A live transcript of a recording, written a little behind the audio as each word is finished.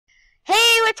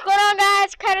What's going on,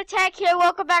 guys? KindaTech here.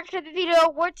 Welcome back to the video.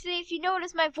 Where today, if you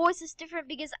notice, my voice is different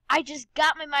because I just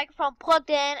got my microphone plugged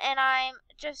in and I'm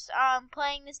just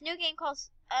playing this new game called.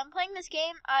 I'm playing this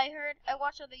game. I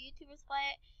watched other YouTubers play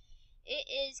it. It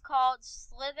is called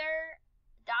Slither.io.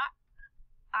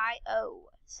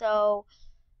 So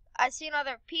I've seen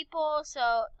other people.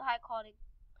 So high quality.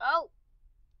 Oh,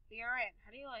 you're in.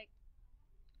 How do you like?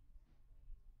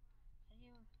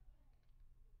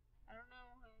 I don't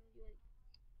know how to do like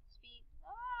speed.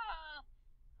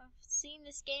 I've seen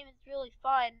this game. It's really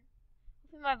fun.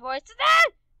 Hopefully my voice is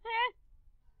that.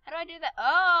 How do I do that?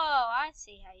 Oh, I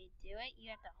see how you do it. You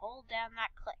have to hold down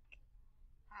that click.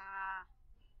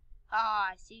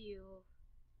 I see you.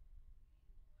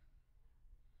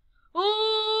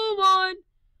 Oh man.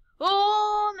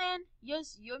 Oh man.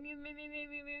 Yes. Yum yum yum yum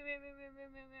yum yum yum yum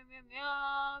yum yum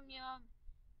yum yum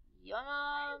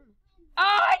yum.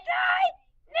 Oh, I died.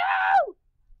 No!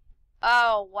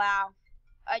 Oh, wow.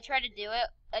 I tried to do it.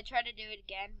 I tried to do it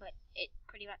again, but it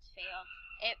pretty much failed.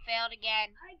 It failed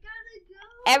again. I gotta go.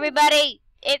 Everybody,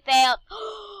 it failed.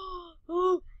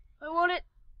 Oh, I want it.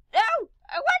 No!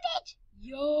 I want it!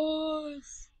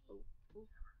 Yes!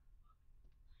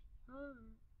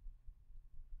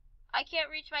 I can't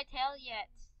reach my tail yet.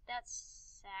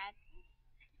 That's sad.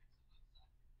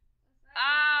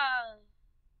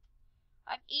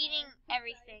 I'm eating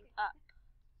everything up.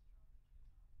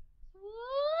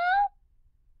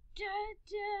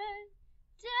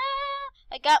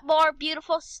 I got more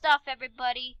beautiful stuff,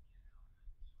 everybody.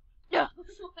 Yes.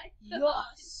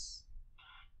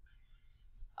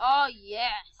 Oh,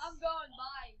 yes. I'm going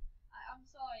by. I'm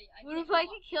sorry. What if I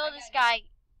can kill this guy?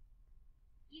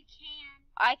 You can.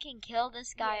 I can kill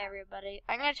this guy, Yeah. everybody.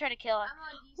 I'm gonna try to kill him. I'm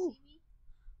on. Do you see me?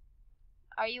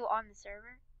 Are you on the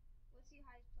server? What's your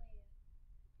highest player?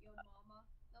 Your mama?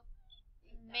 Nope.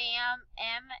 Ma'am,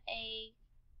 M-A-M-I.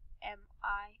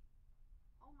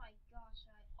 Oh my gosh!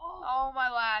 Oh my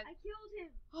lag. I killed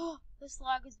him. Oh, the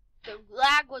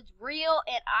lag was real,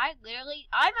 and I'm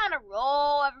on a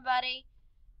roll, everybody.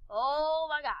 Oh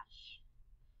my gosh.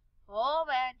 Oh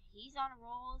man, he's on a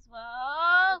roll as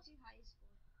well. What's your highest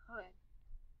score? Okay.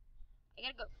 I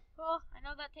gotta go. Oh, I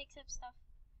know that takes up stuff.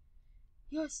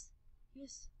 Yes.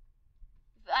 Yes.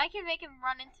 If I can make him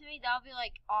run into me, that'll be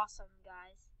like awesome,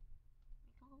 guys.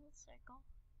 Make a little circle.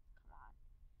 Come on.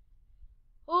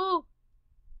 Oh!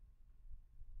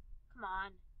 Come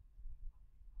on.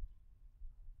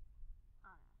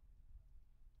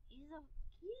 Oh no.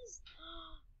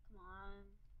 Come on.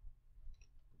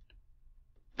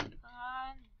 Come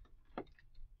on.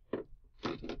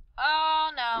 Oh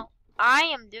no. I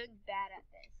am doing bad at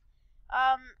this.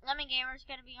 Lemon Gamer's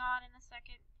gonna be on in a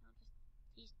second.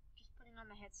 He's just putting on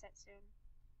the headset soon.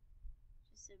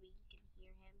 Just so we can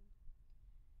hear him.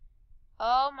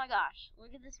 Oh my gosh.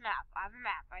 Look at this map. I have a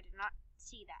map. I did not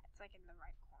see that. It's like in the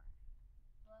right corner.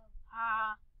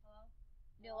 Hello. Hello.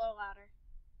 Be a little louder.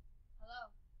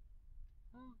 Hello.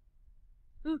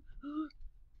 It's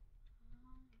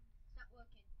not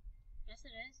working. Yes,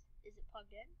 it is. Is it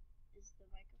plugged in? Is the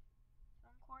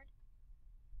microphone cord?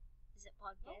 Is it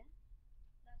plugged in?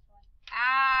 That's why.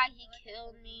 He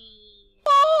killed me.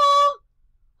 Oh!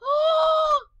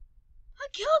 I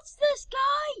killed this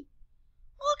guy!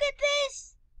 Look at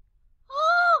this!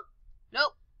 Oh!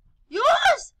 Nope.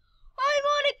 Yes! I'm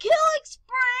on a killing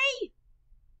spree!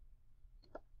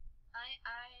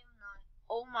 I'm not.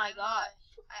 Oh my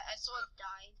gosh. I sort of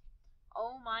died.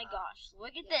 Oh my gosh.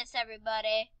 Look at this,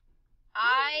 everybody.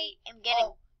 I am getting...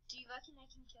 Oh, do you reckon I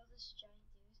can kill this giant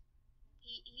dude?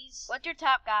 He's... What's your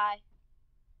top guy?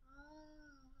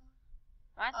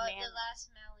 Mine's the man. last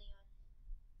Malion.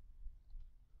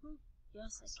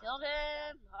 Yes, I killed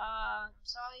him. I'm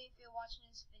sorry if you're watching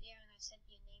this video and I said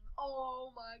your name.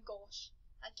 Oh my gosh.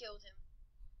 I killed him.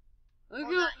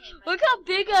 Look how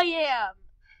big I am.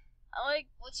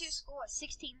 What's your score?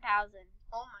 16,000.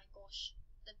 Oh my gosh.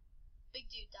 The big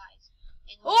dude died.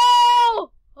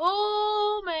 Oh!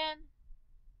 Oh man.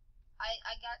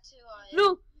 I got to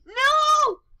No!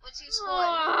 What's your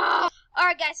score?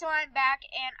 Alright guys, so I'm back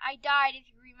and I died if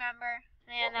you remember.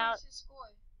 And what was your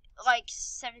score? like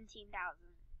 17,000.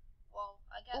 Well,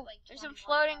 I got like there's some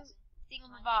floating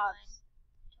thingamabobs.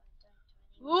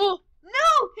 20. Oh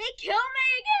no! He killed me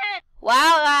again!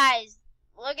 Wow guys,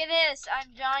 look at this.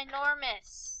 I'm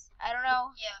ginormous. I don't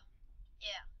know. Yeah.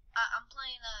 I'm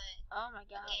playing oh my a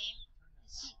god. game.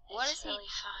 What is really he?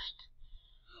 fun.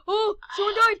 Oh,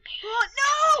 someone died! Oh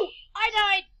no! I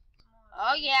died!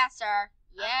 Oh yeah, sir.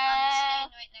 Yeah. I'm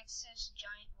standing right next to this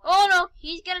giant one. Oh no,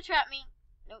 he's gonna trap me.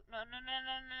 No. Do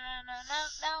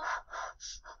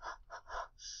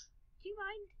you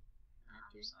mind?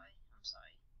 I'm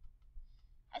sorry.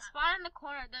 I spawned in the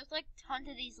corner. There's like tons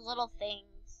of these little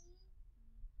things.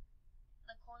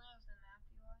 The corner of the map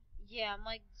you are? Yeah, I'm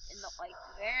like in the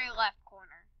very left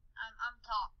corner. I'm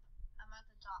top. I'm at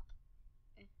the top.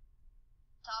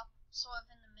 Top, sort of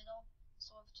in the middle,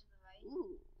 sort of to the right.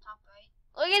 Ooh. Top right.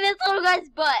 Look at this little guy's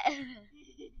butt.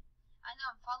 I know,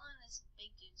 I'm following this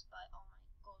big dude's butt. Oh my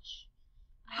gosh.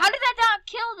 How did that not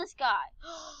kill this guy?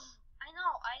 I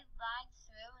know, I lagged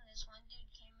through and this one dude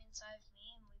came inside of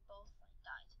me and we both like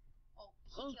died. Oh,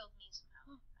 he killed me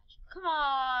somehow. Actually. Come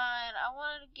on, I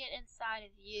wanted to get inside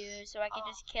of you so I can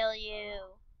just kill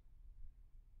you.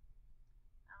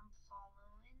 I'm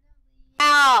following the lead.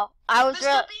 Ow! I was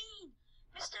Mr. Bean!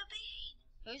 Mr. Bean!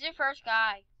 Who's your first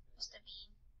guy? Mr. Bean.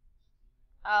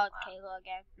 Oh, it's Kayla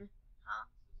again. Huh?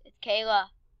 It's Kayla.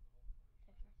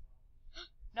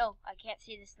 No, I can't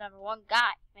see this number one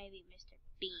guy. Maybe Mr.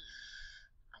 Bean.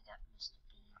 I got Mr.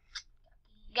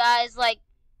 Bean. Guys, like,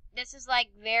 this is like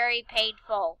very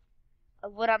painful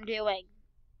of what I'm doing.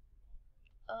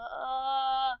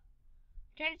 I'm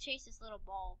trying to chase this little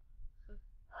ball.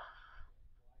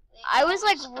 I was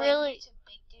like really. To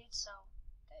big dude, so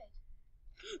good.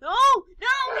 No,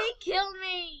 he killed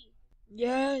me.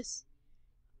 Yes.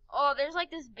 Oh, there's like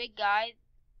this big guy.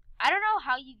 I don't know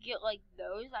how you get like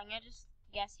those. I'm gonna just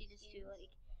guess you just do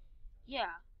like,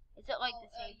 yeah. Is it like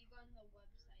the same? You go on the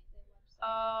website.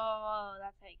 Oh,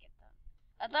 that's how you get them.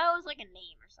 I thought it was like a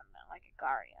name or something, like a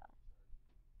Gario.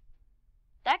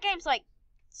 That game's like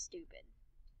stupid.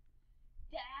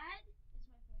 Dad is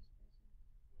my first person.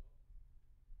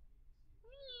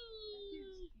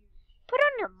 Put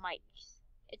on your mics.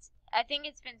 I think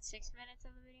it's been 6 minutes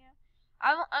of the video.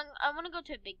 I want to go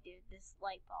to a big dude. This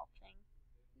light bulb thing.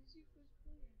 Who's your first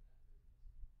player?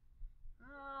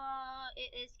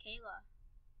 It is Kayla.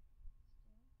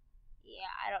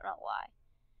 Yeah, I don't know why.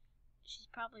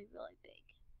 She's probably really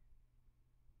big.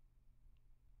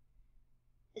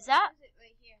 Is that? Is it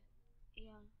right here?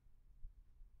 Yeah.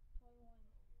 21.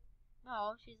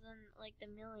 No, she's in like the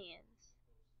millions.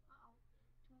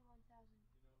 21,000.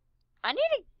 I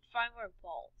need to find more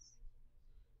balls.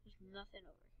 There's nothing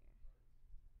over here.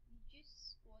 You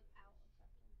just scored out of that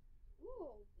one.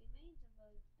 Ooh, remains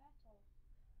of a battle.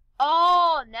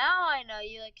 Oh, now I know.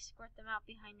 You like squirt them out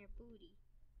behind your booty.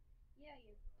 Yeah,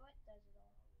 your butt does it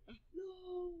all.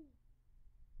 No!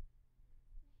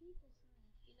 I hate this one.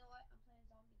 You know what? I'm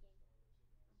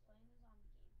playing a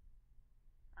zombie game.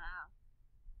 Wow.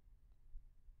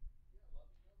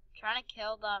 Trying to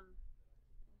kill them.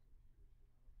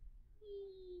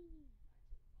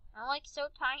 I'm like so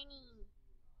tiny.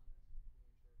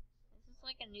 This is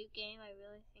like a new game. I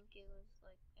really think it was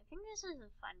like. I think this is a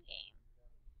fun game.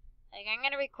 Like I'm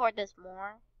gonna record this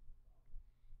more.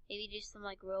 Maybe do some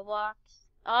like Roblox.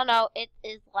 Oh no, it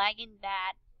is lagging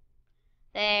bad.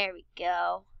 There we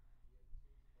go.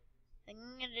 I'm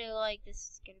gonna do like this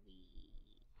is gonna be.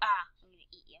 I'm gonna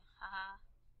eat you. Haha.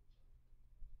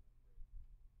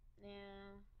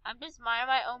 Yeah. I'm just minding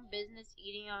my own business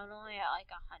eating. I'm only at like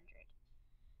 100.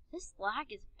 This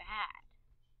lag is bad.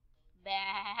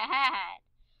 Bad.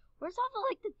 Where's all the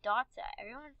like the dots at?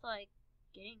 Everyone's like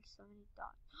getting so many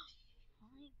dots.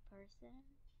 Only person.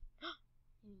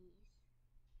 Please.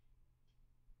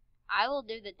 I will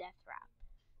do the death wrap.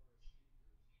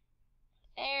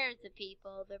 There's the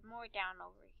people. They're more down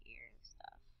over here and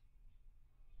stuff.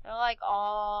 They're like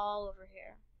all over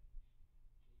here.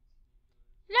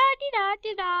 La di da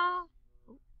di da.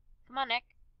 Come on, Nick.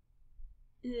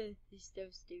 Ugh, he's so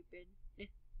stupid.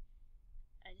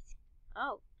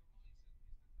 Oh.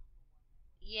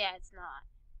 Yeah, it's not.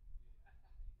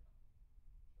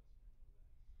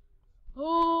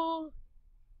 Oh.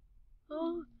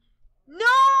 Oh. No,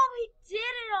 he did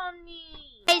it on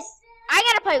me. Guys, I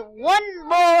gotta play one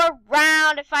more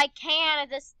round if I can. If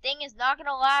this thing is not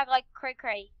gonna lag like cray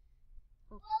cray.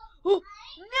 Oh. No,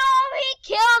 he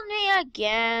killed me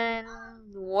again.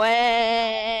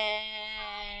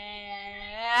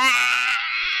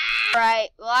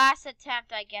 Right, last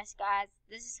attempt, I guess, guys.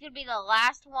 This is gonna be the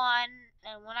last one,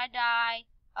 and when I die...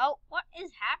 Oh, what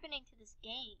is happening to this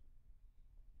game?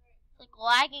 It's like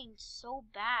lagging so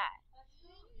bad.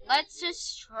 Let's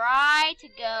just try to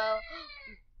go...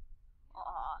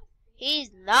 Aw,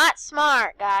 he's not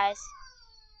smart, guys.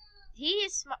 He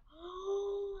is smart.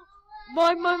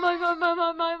 Mine.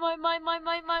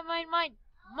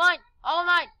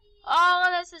 All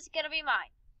of this is gonna be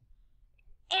mine.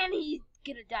 And he's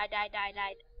gonna die.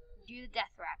 Do the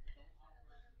death wrap.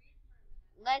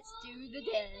 Let's do the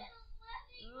death.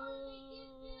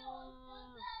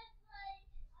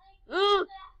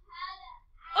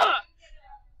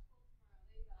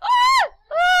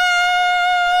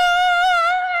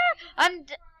 I'm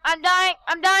I'm dying.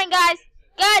 I'm dying, guys.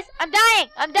 Guys, I'm dying.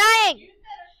 I'm dying.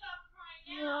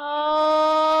 Oh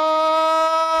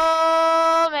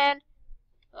man.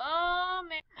 Oh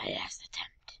man. My last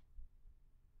attempt.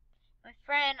 My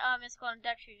friend, Miss Golden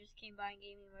Dexter, just came by and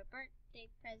gave me my birthday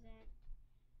present.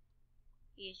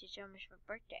 He used to show me for my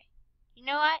birthday. You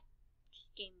know what?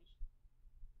 Just gave me.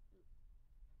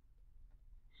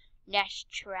 Let's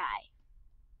try.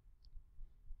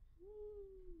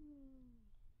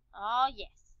 Oh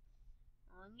yes.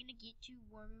 I'm gonna get too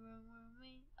warm.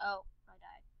 Oh, I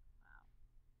died. Wow.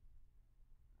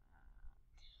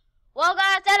 Well,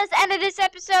 guys, that is the end of this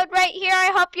episode right here.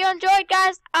 I hope you enjoyed,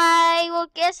 guys.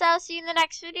 I'll see you in the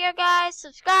next video, guys.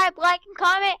 Subscribe, like, and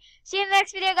comment. See you in the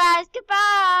next video, guys.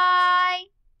 Goodbye.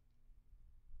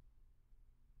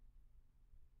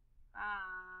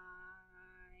 Bye.